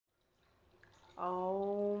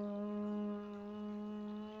Ohm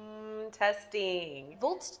testing.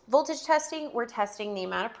 Voltage testing, we're testing the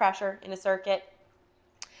amount of pressure in a circuit.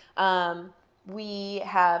 We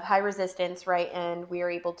have high resistance, right? And we are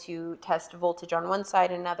able to test voltage on one side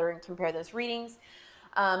and another and compare those readings.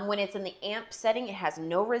 When it's in the amp setting, it has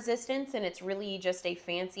no resistance and it's really just a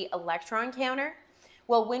fancy electron counter.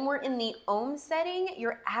 Well, when we're in the ohm setting,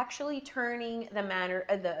 you're actually turning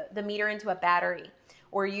the meter into a battery,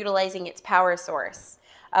 or utilizing its power source,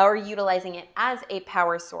 or utilizing it as a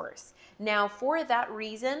power source. Now, for that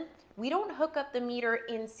reason, we don't hook up the meter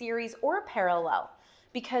in series or parallel,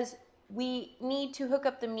 because we need to hook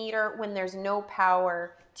up the meter when there's no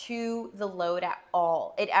power to the load at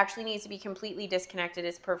all. It actually needs to be completely disconnected.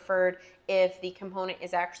 It's preferred if the component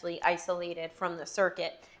is actually isolated from the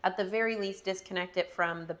circuit. At the very least, disconnect it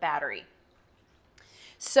from the battery.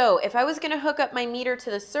 So if I was going to hook up my meter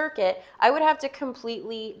to the circuit, I would have to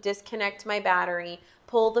completely disconnect my battery,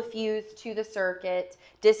 pull the fuse to the circuit,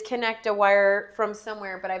 disconnect a wire from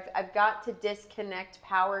somewhere, but I've got to disconnect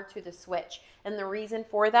power to the switch. And the reason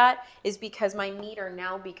for that is because my meter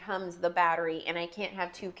now becomes the battery, and I can't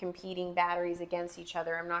have two competing batteries against each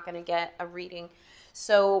other. I'm not going to get a reading.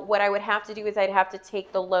 So what I would have to do is I'd have to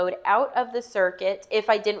take the load out of the circuit if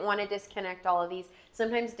I didn't want to disconnect all of these.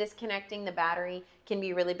 Sometimes disconnecting the battery can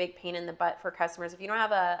be a really big pain in the butt for customers. If you don't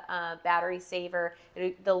have a battery saver,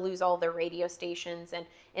 they'll lose all their radio stations, and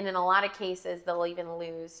in a lot of cases, they'll even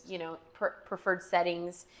lose, preferred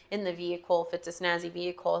settings in the vehicle if it's a snazzy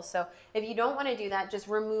vehicle. So if you don't want to do that, just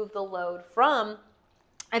remove the load from,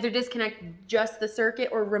 either disconnect just the circuit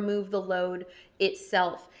or remove the load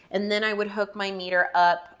itself. And then I would hook my meter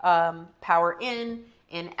up, power in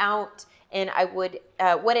and out. And I would,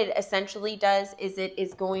 what it essentially does is it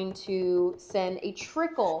is going to send a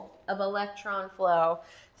trickle of electron flow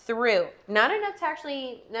through. Not enough to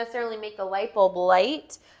actually necessarily make the light bulb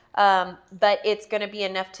light, but it's going to be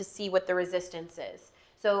enough to see what the resistance is.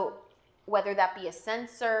 So whether that be a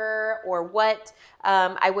sensor or what,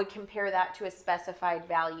 I would compare that to a specified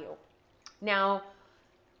value. Now,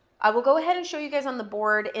 I will go ahead and show you guys on the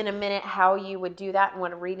board in a minute how you would do that and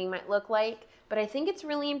what a reading might look like. But I think it's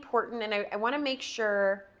really important, and I want to make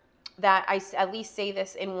sure that I at least say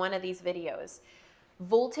this in one of these videos.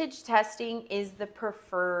 Voltage testing is the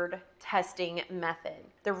preferred testing method.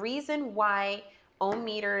 The reason why ohm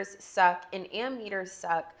meters suck and amp meters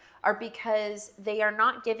suck are because they are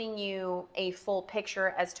not giving you a full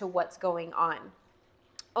picture as to what's going on.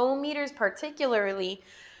 Ohm meters particularly,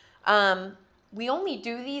 we only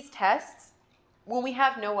do these tests when we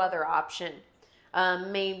have no other option.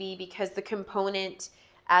 Maybe because the component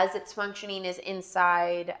as it's functioning is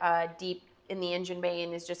inside deep in the engine bay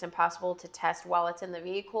and is just impossible to test while it's in the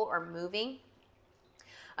vehicle or moving.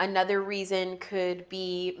 Another reason could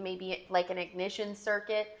be maybe like an ignition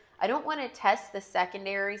circuit. I don't want to test the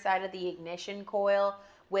secondary side of the ignition coil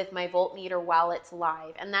with my voltmeter while it's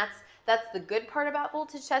live. And that's the good part about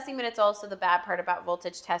voltage testing, but it's also the bad part about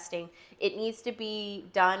voltage testing. It needs to be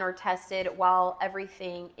done or tested while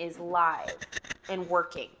everything is live and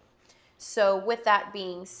working. So with that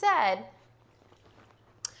being said,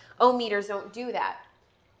 ohm meters don't do that.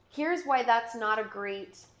 Here's why that's not a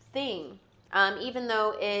great thing. Even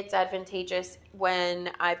though it's advantageous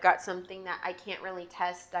when I've got something that I can't really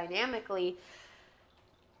test dynamically,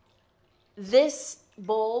 this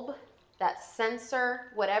bulb, that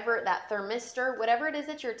sensor, whatever, that thermistor, whatever it is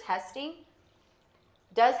that you're testing,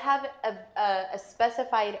 does have a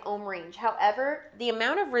specified ohm range. However, the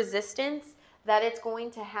amount of resistance that it's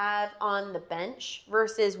going to have on the bench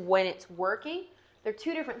versus when it's working, they're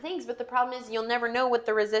two different things. But the problem is you'll never know what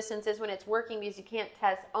the resistance is when it's working because you can't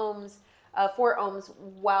test ohms, 4 ohms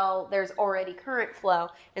while there's already current flow.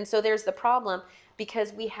 And so there's the problem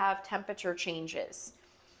because we have temperature changes.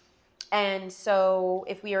 And so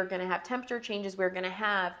if we are going to have temperature changes, we're going to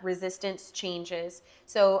have resistance changes.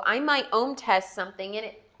 So I might ohm test something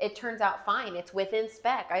and it turns out fine. It's within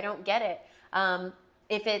spec. I don't get it.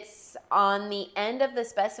 If it's on the end of the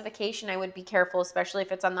specification, I would be careful, especially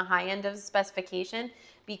if it's on the high end of the specification,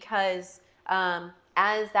 because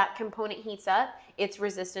as that component heats up, its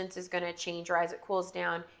resistance is going to change, or as it cools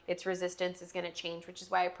down, its resistance is going to change, which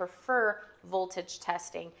is why I prefer voltage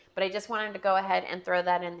testing. But I just wanted to go ahead and throw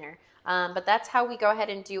that in there. But that's how we go ahead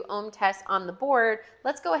and do ohm tests on the board.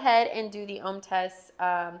 Let's go ahead and do the ohm tests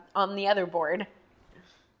on the other board.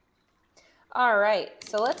 All right,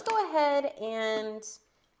 so let's go ahead and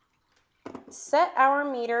set our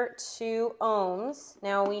meter to ohms.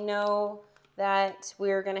 Now we know that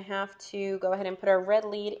we're going to have to go ahead and put our red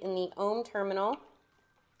lead in the ohm terminal.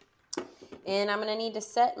 And I'm going to need to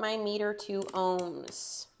set my meter to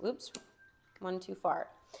ohms. Oops, one too far.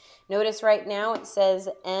 Notice right now it says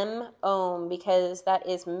M ohm because that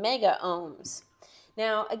is mega ohms.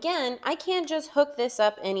 Now, again, I can't just hook this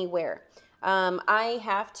up anywhere. I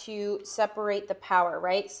have to separate the power,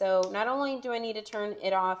 right? So not only do I need to turn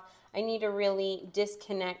it off, I need to really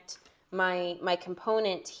disconnect my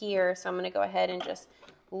component here. So I'm going to go ahead and just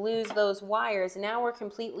lose those wires. Now we're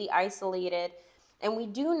completely isolated. And we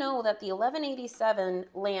do know that the 1187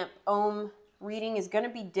 lamp ohm reading is going to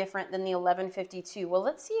be different than the 1152. Well,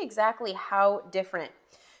 let's see exactly how different.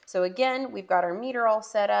 So again, we've got our meter all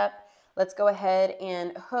set up. Let's go ahead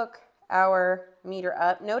and hook our meter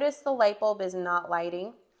up. Notice the light bulb is not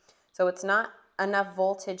lighting, so it's not enough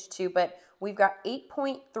voltage to, but we've got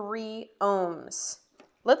 8.3 ohms.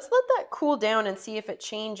 Let's let that cool down and see if it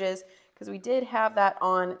changes, because we did have that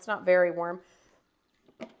on. It's not very warm.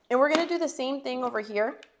 And we're going to do the same thing over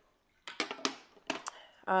here.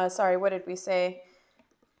 Sorry, what did we say?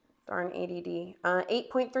 Darn ADD.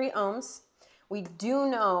 8.3 ohms. We do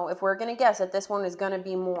know, if we're going to guess, that this one is going to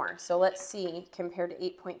be more. So let's see, compared to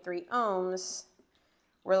 8.3 ohms,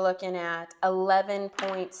 we're looking at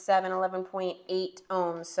 11.7, 11.8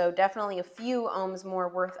 ohms. So definitely a few ohms more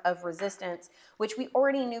worth of resistance, which we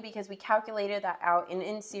already knew because we calculated that out. And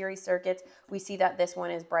in series circuits, we see that this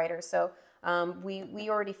one is brighter. So we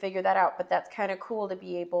already figured that out, but that's kind of cool to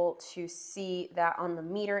be able to see that on the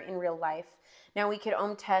meter in real life. Now we could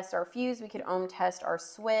ohm test our fuse, we could ohm test our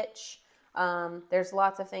switch. There's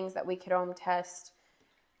lots of things that we could ohm test.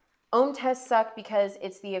 Ohm tests suck because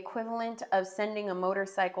it's the equivalent of sending a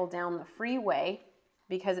motorcycle down the freeway,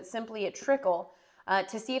 because it's simply a trickle,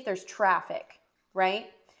 to see if there's traffic, right?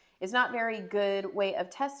 It's not a very good way of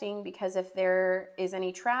testing, because if there is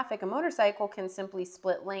any traffic, a motorcycle can simply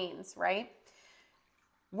split lanes, right?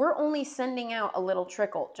 We're only sending out a little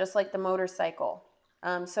trickle, just like the motorcycle.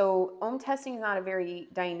 So ohm testing is not a very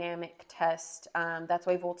dynamic test. That's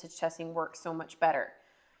why voltage testing works so much better.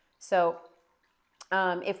 So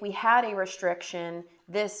if we had a restriction,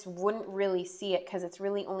 this wouldn't really see it, because it's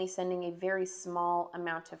really only sending a very small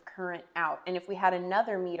amount of current out. And if we had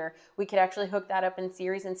another meter, we could actually hook that up in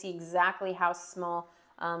series and see exactly how small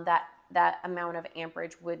that amount of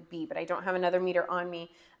amperage would be. But I don't have another meter on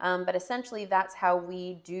me. But essentially, that's how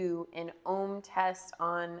we do an ohm test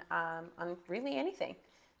on really anything.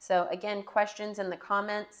 So again, questions in the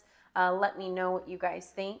comments. Let me know what you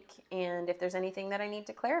guys think, and if there's anything that I need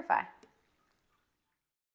to clarify.